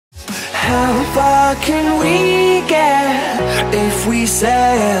How far can we get if we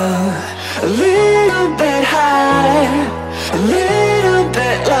sail a little bit high, a little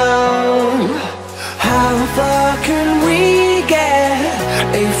bit low? How far can we get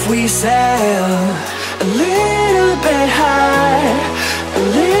if we sail a little bit high, a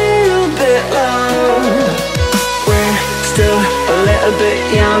little bit low? We're still a little bit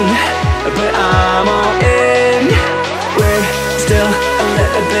young, but I'm all in. We're still a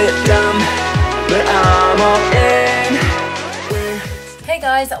little bit dumb, but I'm all in. Hey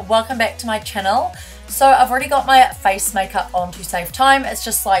guys, welcome back to my channel. So I've already got my face makeup on to save time. It's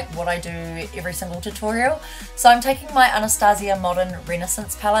just like what I do every single tutorial. So I'm taking my Anastasia Modern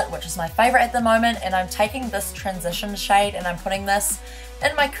Renaissance palette, which is my favorite at the moment, and I'm taking this transition shade and I'm putting this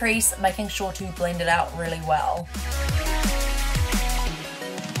in my crease, making sure to blend it out really well.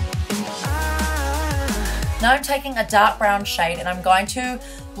 Now I'm taking a dark brown shade and I'm going to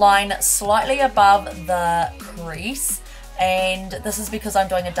line slightly above the crease. And this is because I'm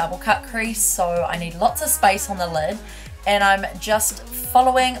doing a double cut crease, so I need lots of space on the lid, and I'm just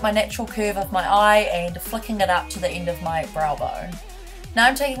following my natural curve of my eye and flicking it up to the end of my brow bone. Now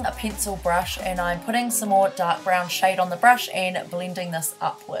I'm taking a pencil brush and I'm putting some more dark brown shade on the brush and blending this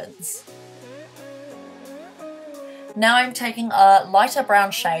upwards. Now I'm taking a lighter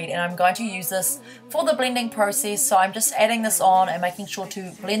brown shade and I'm going to use this for the blending process, so I'm just adding this on and making sure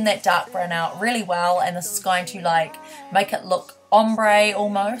to blend that dark brown out really well, and this is going to like make it look ombre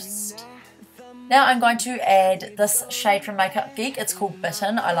almost. Now I'm going to add this shade from Makeup Geek. It's called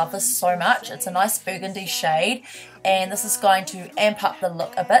Bitten. I love this so much. It's a nice burgundy shade and this is going to amp up the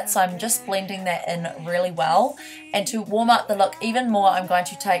look a bit, so I'm just blending that in really well. And to warm up the look even more, I'm going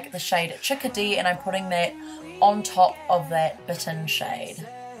to take the shade Chickadee and I'm putting that on top of that Bitten shade.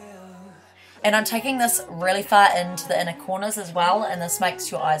 And I'm taking this really far into the inner corners as well, and this makes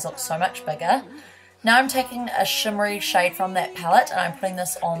your eyes look so much bigger. Now I'm taking a shimmery shade from that palette and I'm putting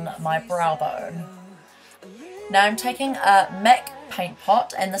this on my brow bone. Now I'm taking a MAC paint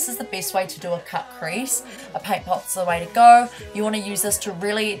pot, and this is the best way to do a cut crease. A paint pot's the way to go. You want to use this to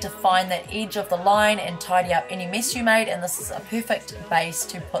really define that edge of the line and tidy up any mess you made, and this is a perfect base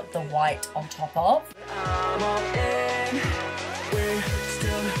to put the white on top of.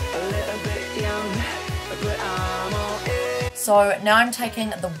 So now I'm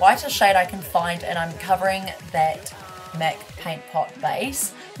taking the whitest shade I can find and I'm covering that MAC paint pot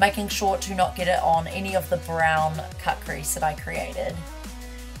base, making sure to not get it on any of the brown cut crease that I created.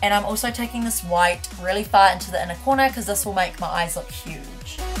 And I'm also taking this white really far into the inner corner because this will make my eyes look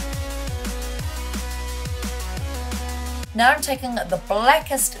huge. Now I'm taking the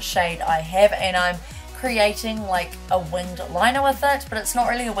blackest shade I have and I'm creating like a winged liner with it, but it's not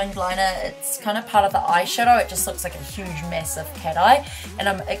really a winged liner, it's kind of part of the eyeshadow. It just looks like a huge massive cat eye, and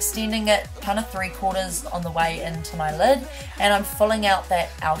I'm extending it kind of 3/4 on the way into my lid, and I'm filling out that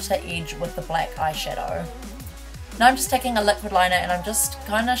outer edge with the black eyeshadow. Now I'm just taking a liquid liner and I'm just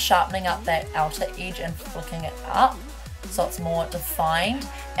kind of sharpening up that outer edge and flicking it up so it's more defined.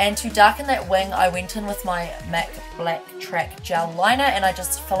 And to darken that wing, I went in with my MAC Black Track Gel Liner and I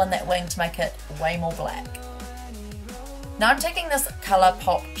just fill in that wing to make it way more black. Now I'm taking this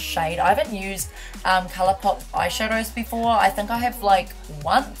Colourpop shade. I haven't used Colourpop eyeshadows before. I think I have like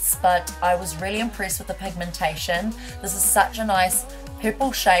once, but I was really impressed with the pigmentation. This is such a nice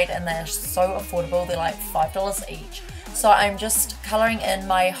purple shade and they're so affordable. They're like $5 each. So I'm just colouring in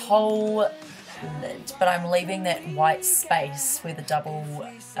my whole lid, but I'm leaving that white space where the double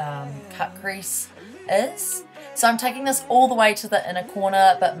cut crease is. So I'm taking this all the way to the inner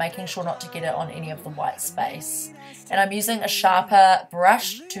corner but making sure not to get it on any of the white space. And I'm using a sharper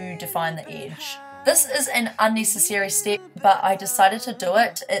brush to define the edge. This is an unnecessary step, but I decided to do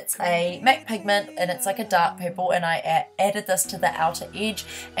it. It's a MAC pigment and it's like a dark purple, and I added this to the outer edge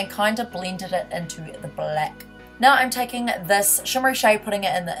and kind of blended it into the black. Now I'm taking this shimmery shade, putting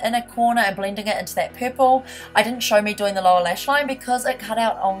it in the inner corner and blending it into that purple. I didn't show me doing the lower lash line because it cut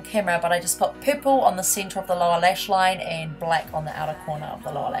out on camera, but I just put purple on the center of the lower lash line and black on the outer corner of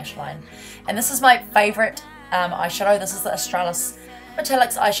the lower lash line. And this is my favorite eyeshadow. This is the Australis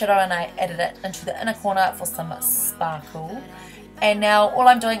Metallics eyeshadow, and I added it into the inner corner for some sparkle. And now all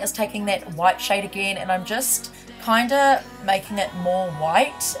I'm doing is taking that white shade again and I'm just kind of making it more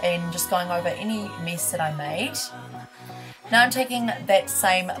white and just going over any mess that I made. Now I'm taking that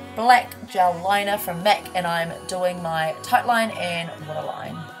same black gel liner from MAC and I'm doing my tight line and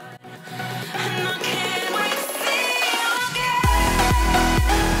waterline.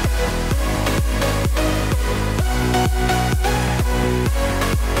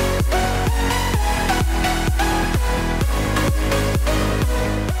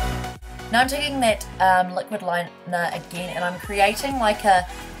 Now I'm taking that liquid liner again and I'm creating like a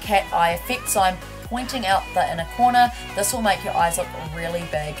cat eye effect. So I'm pointing out the inner corner. This will make your eyes look really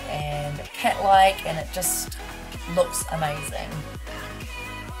big and cat-like, and it just looks amazing.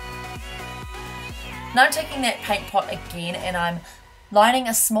 Now I'm taking that paint pot again and I'm lining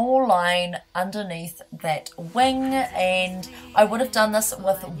a small line underneath that wing, and I would have done this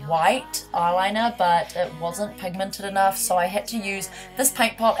with white eyeliner but it wasn't pigmented enough, so I had to use this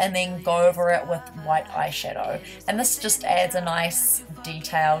paint pot and then go over it with white eyeshadow, and this just adds a nice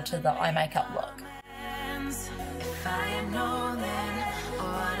detail to the eye makeup look.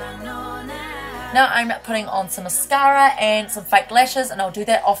 Now I'm putting on some mascara and some fake lashes, and I'll do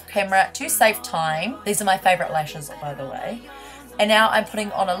that off camera to save time. These are my favourite lashes, by the way. And now I'm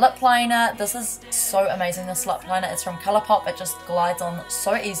putting on a lip liner. This is so amazing, this lip liner. It's from Colourpop. It just glides on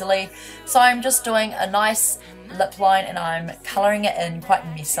so easily. So I'm just doing a nice lip line and I'm colouring it in quite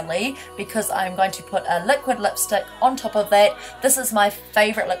messily because I'm going to put a liquid lipstick on top of that. This is my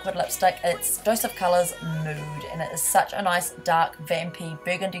favourite liquid lipstick. It's Joseph Colours Mood, and it is such a nice dark vampy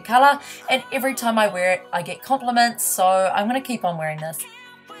burgundy colour, and every time I wear it I get compliments, so I'm going to keep on wearing this.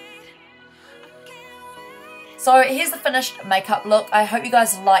 So here's the finished makeup look. I hope you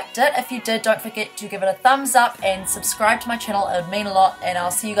guys liked it. If you did, don't forget to give it a thumbs up and subscribe to my channel. It would mean a lot, and I'll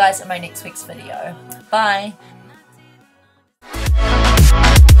see you guys in my next week's video. Bye!